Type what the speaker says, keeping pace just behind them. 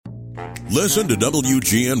Listen to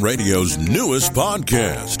WGN Radio's newest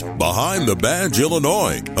podcast, Behind the Badge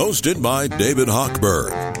Illinois, hosted by David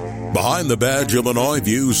Hochberg. Behind the Badge Illinois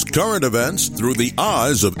views current events through the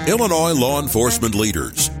eyes of Illinois law enforcement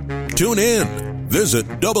leaders. Tune in. Visit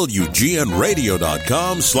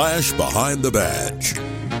WGNradio.com/Behind the Badge.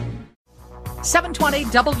 720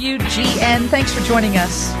 WGN. Thanks for joining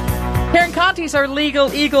us. Karen Conti's our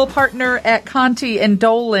legal eagle partner at Conti and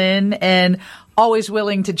Dolan, and always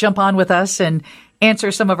willing to jump on with us and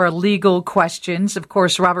answer some of our legal questions. Of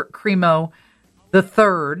course, Robert Crimo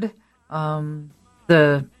III,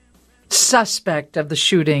 the suspect of the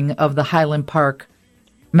shooting of the Highland Park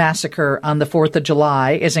massacre on the 4th of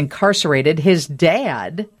July, is incarcerated. His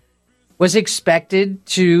dad was expected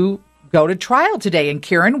to go to trial today. And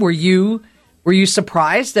Karen, were you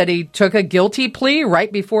surprised that he took a guilty plea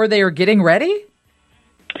right before they were getting ready?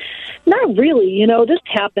 Not really. You know, this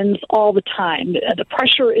happens all the time. The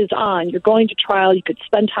pressure is on. You're going to trial. You could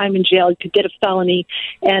spend time in jail. You could get a felony.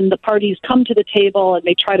 And the parties come to the table and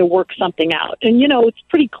they try to work something out. And, you know, it's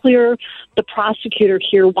pretty clear the prosecutor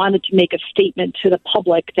here wanted to make a statement to the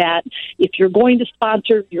public that if you're going to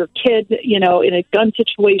sponsor your kid, you know, in a gun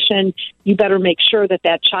situation, you better make sure that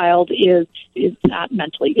that child is not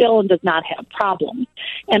mentally ill and does not have problems.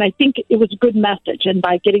 And I think it was a good message. And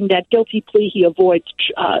by getting that guilty plea, he avoids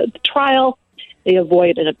the trial, they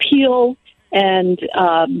avoid an appeal, and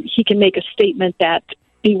he can make a statement that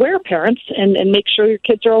beware, parents, and make sure your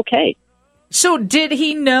kids are okay. So did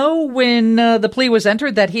he know when the plea was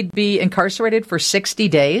entered that he'd be incarcerated for 60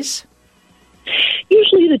 days?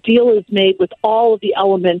 Usually the deal is made with all of the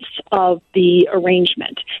elements of the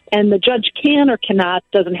arrangement, and the judge can or cannot,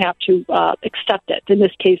 doesn't have to accept it. In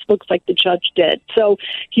this case, looks like the judge did. So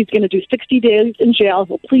he's going to do 60 days in jail.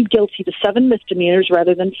 He'll plead guilty to 7 misdemeanors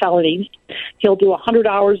rather than felonies. He'll do 100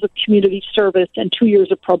 hours of community service and 2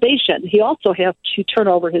 years of probation. He also has to turn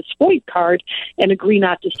over his FOID card and agree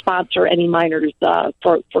not to sponsor any minors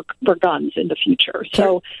for guns in the future.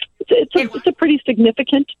 So it's a pretty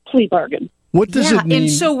significant plea bargain. What does it mean?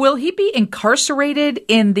 And so will he be incarcerated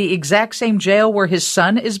in the exact same jail where his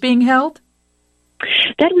son is being held?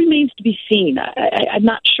 That remains to be seen. I'm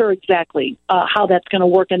not sure exactly how that's going to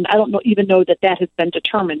work, and I don't even know that has been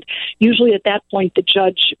determined. Usually at that point, the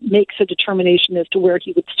judge makes a determination as to where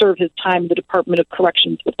he would serve his time. The Department of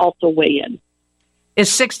Corrections would also weigh in.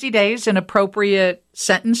 Is 60 days an appropriate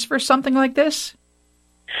sentence for something like this?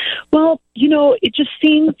 Well, you know, it just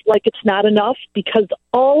seems like it's not enough because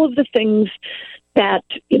all of the things that,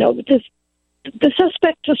 you know, the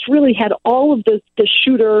suspect just really had all of the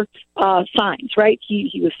shooter signs, right?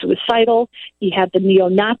 He was suicidal. He had the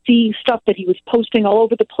neo-Nazi stuff that he was posting all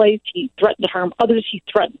over the place. He threatened to harm others. He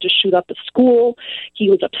threatened to shoot up a school. He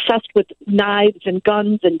was obsessed with knives and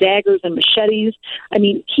guns and daggers and machetes. I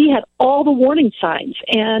mean, he had all the warning signs,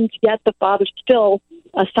 and yet the father still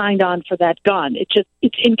signed on for that gun. It's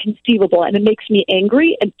inconceivable, and it makes me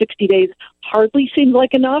angry, and 60 days hardly seems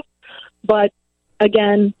like enough. But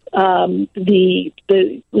again, when he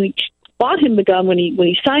bought him the gun, when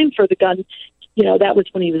he signed for the gun, you know, that was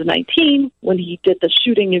when he was 19. When he did the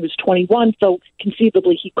shooting, he was 21. So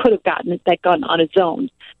conceivably, he could have gotten that gun on his own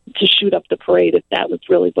to shoot up the parade if that was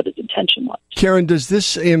really what his intention was. Karen, does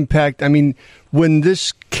this impact, I mean, when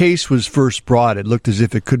this case was first brought, it looked as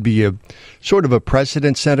if it could be a sort of a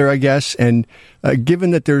precedent setter, I guess. And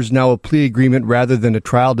given that there's now a plea agreement rather than a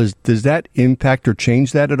trial, does that impact or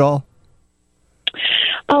change that at all?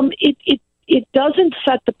 It doesn't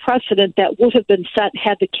set the precedent that would have been set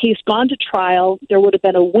had the case gone to trial. There would have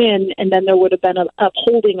been a win, and then there would have been an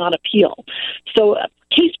upholding on appeal. So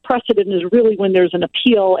case precedent is really when there's an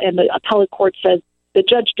appeal and the appellate court says the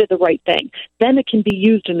judge did the right thing. Then it can be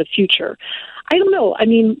used in the future. I don't know. I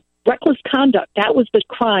mean, reckless conduct, that was the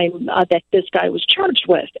crime that this guy was charged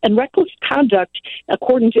with. And reckless conduct,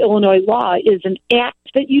 according to Illinois law, is an act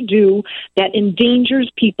that you do that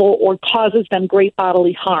endangers people or causes them great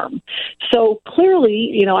bodily harm. So clearly,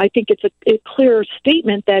 you know, I think it's a clear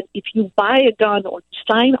statement that if you buy a gun or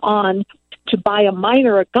sign on to buy a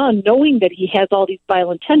minor a gun, knowing that he has all these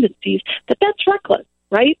violent tendencies, that's reckless.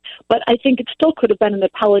 Right? But I think it still could have been an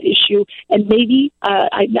appellate issue, and maybe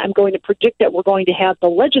I'm going to predict that we're going to have the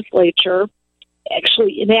legislature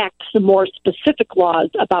actually enact some more specific laws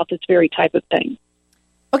about this very type of thing.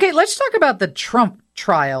 Okay, let's talk about the Trump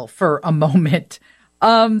trial for a moment.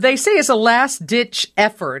 They say it's a last-ditch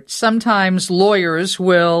effort. Sometimes lawyers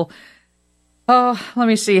will... let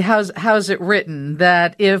me see. How's it written?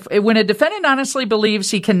 That when a defendant honestly believes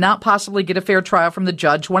he cannot possibly get a fair trial from the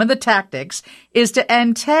judge, one of the tactics is to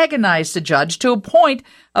antagonize the judge to a point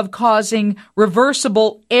of causing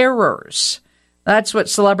reversible errors. That's what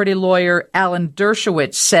celebrity lawyer Alan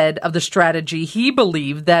Dershowitz said of the strategy he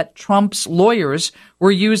believed that Trump's lawyers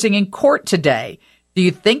were using in court today. Do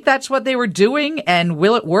you think that's what they were doing, and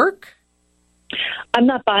will it work? I'm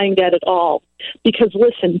not buying that at all. Because,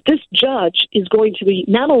 listen, this judge is going to be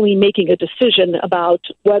not only making a decision about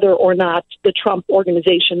whether or not the Trump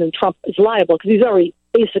organization and Trump is liable, because he's already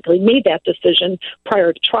basically made that decision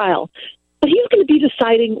prior to trial, but he's going to be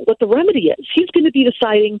deciding what the remedy is. He's going to be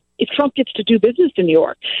deciding if Trump gets to do business in New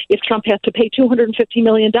York, if Trump has to pay $250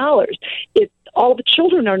 million, if all the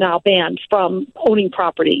children are now banned from owning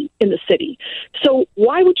property in the city. So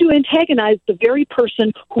why would you antagonize the very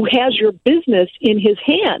person who has your business in his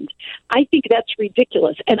hand? I think that's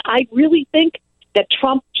ridiculous. And I really think that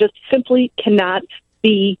Trump just simply cannot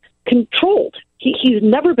be controlled. He's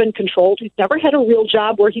never been controlled. He's never had a real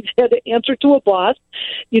job where he's had to answer to a boss.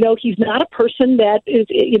 He's not a person that is,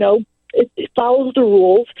 it follows the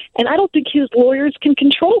rules. And I don't think his lawyers can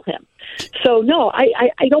control him. So, no,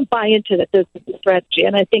 I don't buy into that this is a strategy.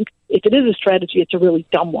 And I think if it is a strategy, it's a really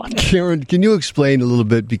dumb one. Karen, can you explain a little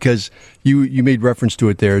bit, because you made reference to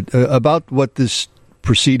it there, about what this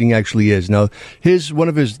proceeding actually is? Now, one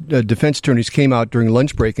of his defense attorneys came out during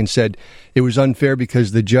lunch break and said it was unfair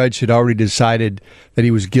because the judge had already decided that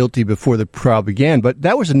he was guilty before the trial began. But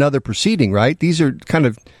that was another proceeding, right? These are kind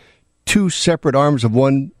of two separate arms of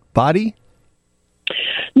one body?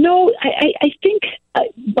 No, I think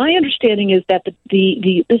my understanding is that this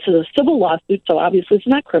is a civil lawsuit, so obviously it's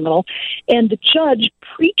not criminal, and the judge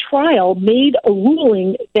pre-trial made a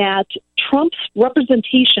ruling that Trump's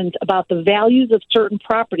representations about the values of certain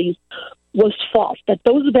properties was false, that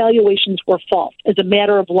those evaluations were false as a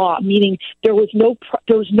matter of law, meaning there was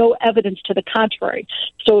no evidence to the contrary.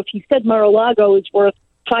 So if he said Mar-a-Lago is worth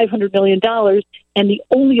 $500 million, and the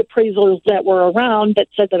only appraisals that were around that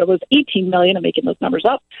said that it was $18 million, I'm making those numbers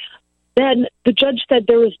up, then the judge said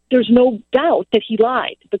there's no doubt that he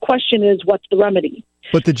lied. The question is, what's the remedy?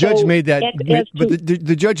 But the judge made that.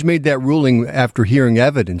 The judge made that ruling after hearing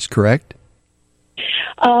evidence, correct?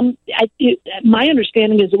 My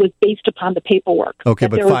understanding is it was based upon the paperwork. Okay,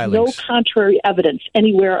 but there was no contrary evidence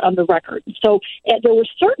anywhere on the record. So there were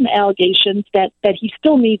certain allegations that he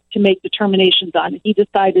still needs to make determinations on. He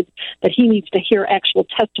decided that he needs to hear actual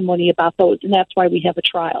testimony about those, and that's why we have a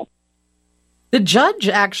trial. The judge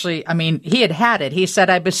actually, he had it. He said,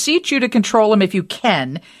 I beseech you to control him if you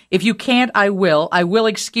can. If you can't, I will. I will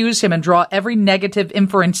excuse him and draw every negative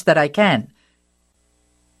inference that I can.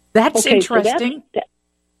 That's interesting. So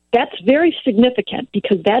that's very significant,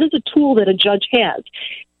 because that is a tool that a judge has.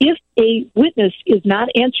 If a witness is not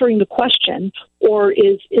answering the question or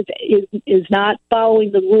is not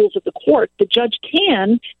following the rules of the court, the judge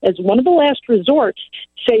can, as one of the last resorts,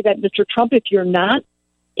 say that, Mr. Trump, if you're not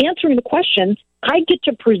answering the question, I get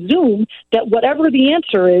to presume that whatever the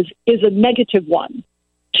answer is a negative one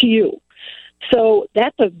to you. So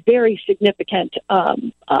that's a very significant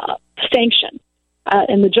sanction.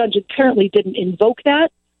 And the judge apparently didn't invoke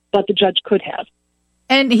that, but the judge could have.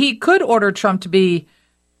 And he could order Trump to be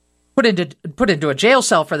put into a jail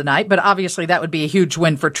cell for the night, but obviously that would be a huge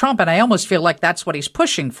win for Trump, and I almost feel like that's what he's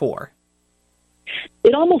pushing for.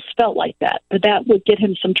 It almost felt like that, but that would get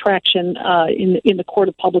him some traction in the court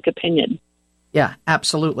of public opinion. Yeah,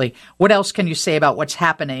 absolutely. What else can you say about what's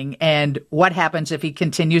happening, and what happens if he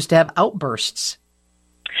continues to have outbursts?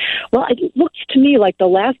 Well, it looks to me like the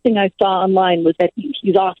last thing I saw online was that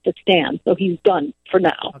he's off the stand, so he's done for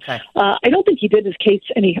now. Okay. I don't think he did his case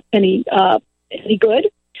any good.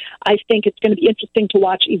 I think it's going to be interesting to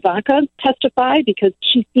watch Ivanka testify, because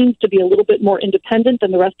she seems to be a little bit more independent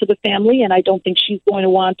than the rest of the family, and I don't think she's going to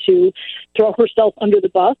want to throw herself under the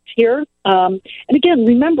bus here. And again,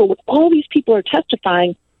 remember, when all these people are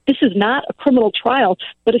testifying, this is not a criminal trial,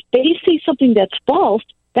 but if they say something that's false,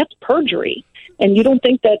 that's perjury. And you don't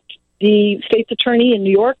think that the state's attorney in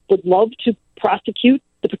New York would love to prosecute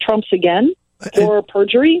the Trumps again for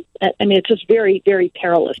perjury? I mean, it's just very, very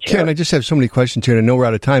perilous here. Karen, I just have so many questions here, and I know we're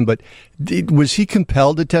out of time, but was he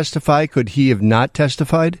compelled to testify? Could he have not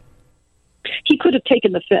testified? He could have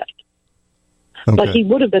taken the fifth, but he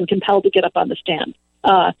would have been compelled to get up on the stand.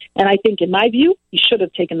 And I think, in my view, he should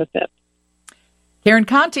have taken the fifth. Karen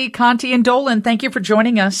Conti and Dolan, thank you for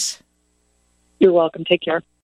joining us. You're welcome. Take care.